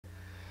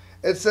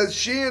It says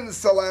she and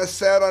Celeste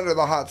sat under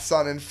the hot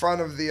sun in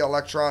front of the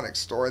electronics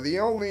store. To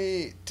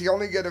only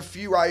get a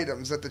few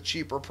items at the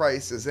cheaper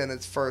prices, and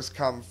it's first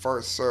come,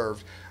 first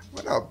served.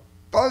 What a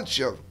bunch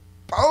of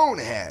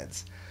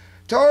boneheads.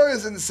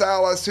 Torres and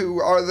Salas, who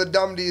are the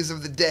dumdies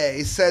of the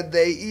day, said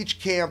they each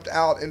camped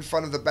out in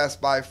front of the Best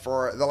Buy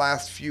for the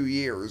last few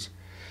years.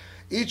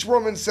 Each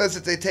woman says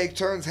that they take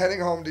turns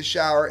heading home to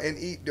shower and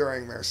eat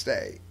during their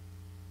stay.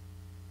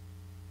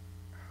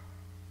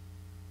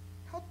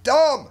 How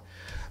dumb!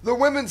 The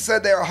women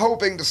said they are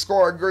hoping to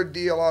score a good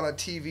deal on a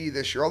TV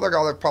this year. Although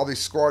all they've probably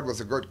scored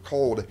was a good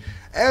cold.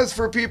 As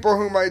for people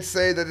who might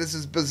say that this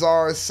is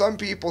bizarre, some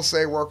people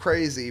say we're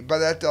crazy, but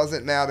that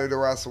doesn't matter to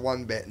us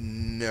one bit.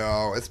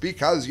 No, it's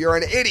because you're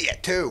an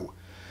idiot, too.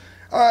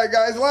 Alright,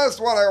 guys, last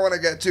one I want to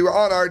get to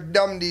on our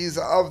dumdies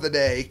of the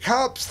day.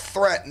 Cops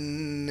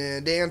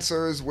threaten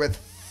dancers with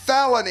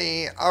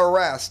felony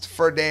arrest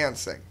for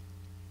dancing.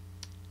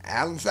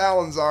 Alan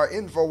Salazar,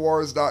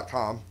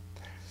 Infowars.com.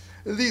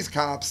 These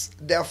cops,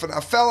 definitely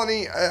a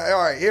felony.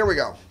 All right, here we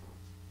go.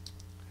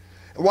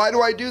 Why do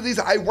I do these?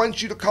 I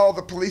want you to call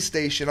the police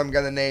station I'm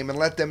going to name and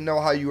let them know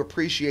how you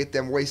appreciate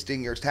them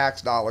wasting your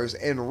tax dollars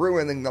and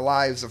ruining the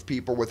lives of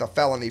people with a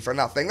felony for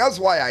nothing. That's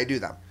why I do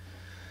them.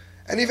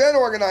 An event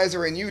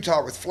organizer in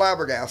Utah was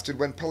flabbergasted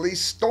when police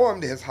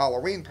stormed his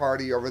Halloween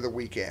party over the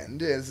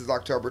weekend. This is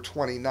October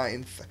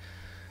 29th.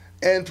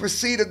 And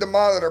proceeded to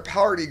monitor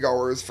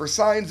partygoers for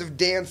signs of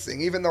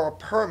dancing, even though a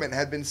permit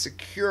had been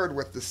secured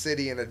with the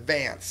city in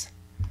advance.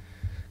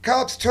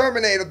 Cops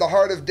terminated the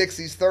Heart of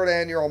Dixie's third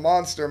annual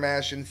Monster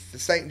Mash in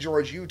St.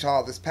 George,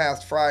 Utah this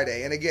past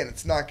Friday. And again,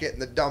 it's not getting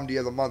the dumdy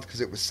of the month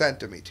because it was sent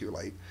to me too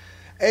late.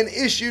 And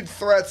issued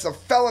threats of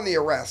felony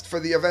arrest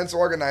for the event's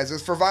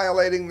organizers for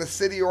violating the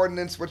city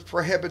ordinance which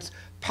prohibits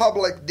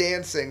public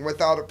dancing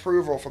without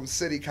approval from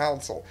city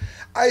council.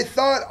 I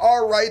thought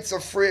our rights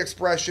of free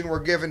expression were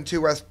given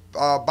to us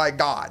by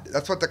God.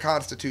 That's what the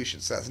Constitution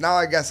says. Now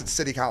I guess it's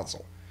city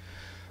council.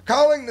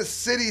 Calling the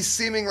city's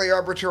seemingly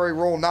arbitrary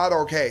rule not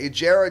okay,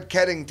 Jared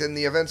Keddington,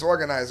 the event's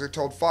organizer,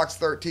 told Fox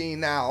 13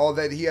 Now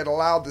that he had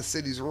allowed the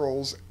city's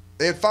rules.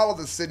 They had followed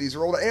the city's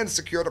rule and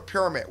secured a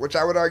permit, which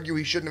I would argue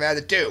he shouldn't have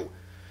had to do.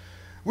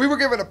 We were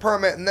given a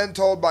permit and then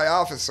told by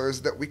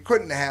officers that we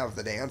couldn't have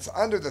the dance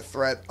under the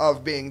threat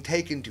of being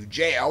taken to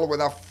jail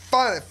with a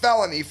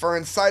felony for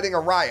inciting a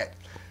riot,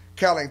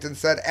 Kellington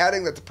said,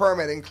 adding that the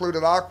permit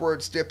included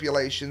awkward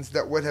stipulations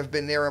that would have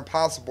been near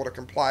impossible to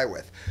comply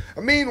with.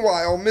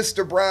 Meanwhile,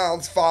 Mr.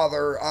 Brown's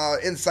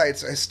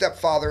his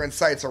stepfather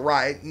incites a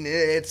riot, and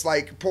it's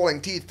like pulling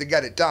teeth to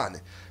get it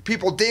done.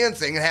 People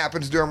dancing, it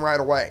happens to him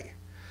right away.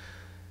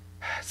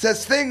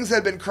 Says things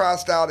had been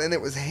crossed out and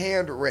it was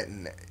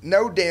handwritten.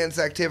 No dance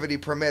activity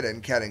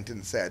permitted,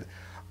 Keddington said.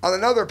 On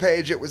another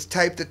page, it was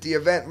typed that the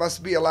event must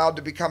not be allowed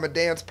to become a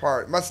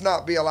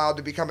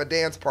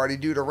dance party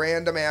due to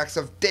random acts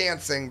of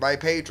dancing by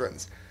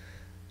patrons.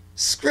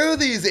 Screw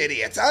these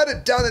idiots. I'd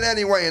have done it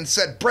anyway and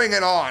said, bring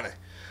it on.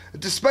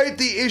 Despite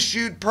the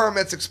issued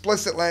permit's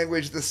explicit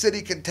language, the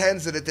city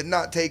contends that it did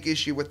not take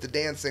issue with the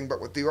dancing, but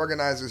with the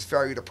organizers'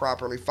 failure to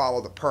properly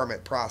follow the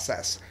permit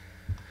process.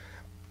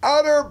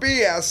 Utter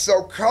BS,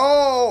 so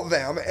call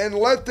them and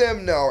let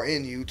them know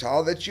in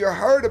Utah that you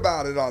heard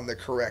about it on The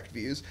Correct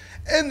Views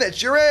and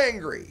that you're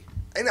angry.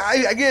 And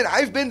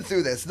I've been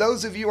through this.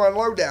 Those of you on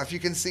Low Def, you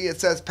can see it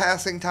says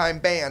Passing Time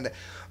Band.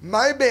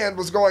 My band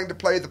was going to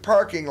play the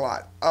parking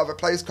lot of a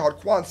place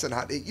called Quonset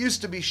Hut. It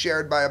used to be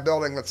shared by a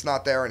building that's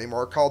not there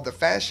anymore called the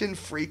Fashion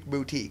Freak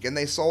Boutique, and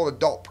they sold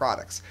adult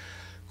products.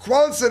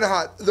 Quonset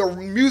Hut, the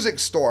music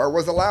store,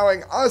 was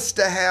allowing us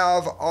to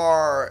have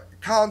our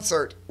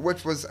concert,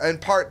 which was in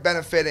part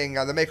benefiting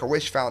the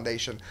Make-A-Wish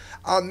Foundation,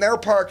 on their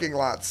parking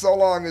lot, so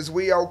long as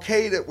we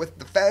okayed it with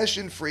the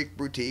Fashion Freak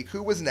Boutique,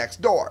 who was next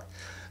door.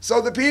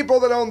 So the people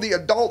that owned the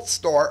adult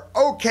store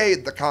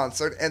okayed the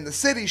concert, and the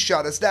city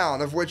shut us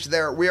down, of which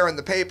we are in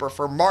the paper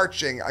for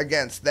marching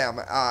against them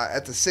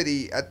at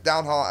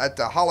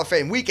the Hall of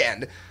Fame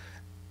weekend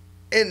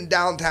in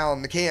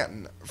downtown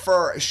Canton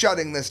for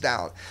shutting this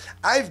down.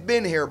 I've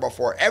been here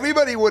before.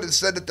 Everybody would have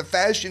said that the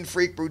Fashion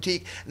Freak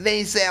Boutique,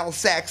 they sell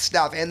sex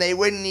stuff, and they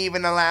wouldn't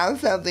even allow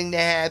something to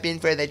happen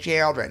for the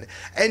children.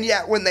 And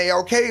yet, when they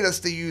okayed us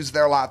to use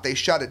their lot, they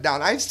shut it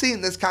down. I've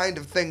seen this kind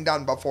of thing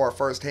done before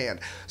firsthand.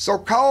 So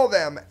call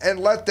them and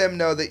let them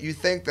know that you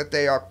think that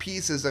they are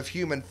pieces of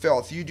human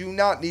filth. You do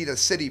not need a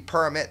city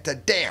permit to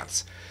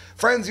dance.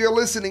 Friends, you're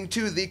listening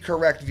to The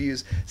Correct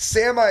Views.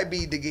 Sam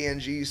I.B.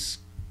 DeGangi,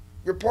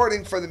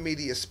 reporting for the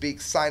Media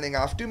Speaks, signing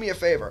off. Do me a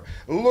favor,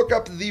 look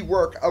up the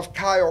work of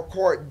Kyle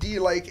Court, D.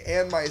 Lake,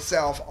 and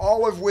myself,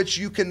 all of which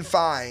you can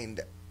find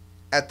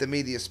at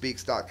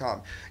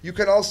themediaspeaks.com. You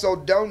can also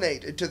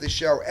donate to the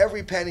show.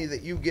 Every penny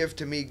that you give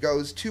to me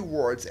goes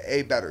towards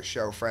a better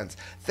show, friends.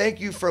 Thank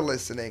you for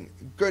listening.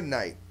 Good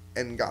night,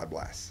 and God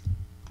bless.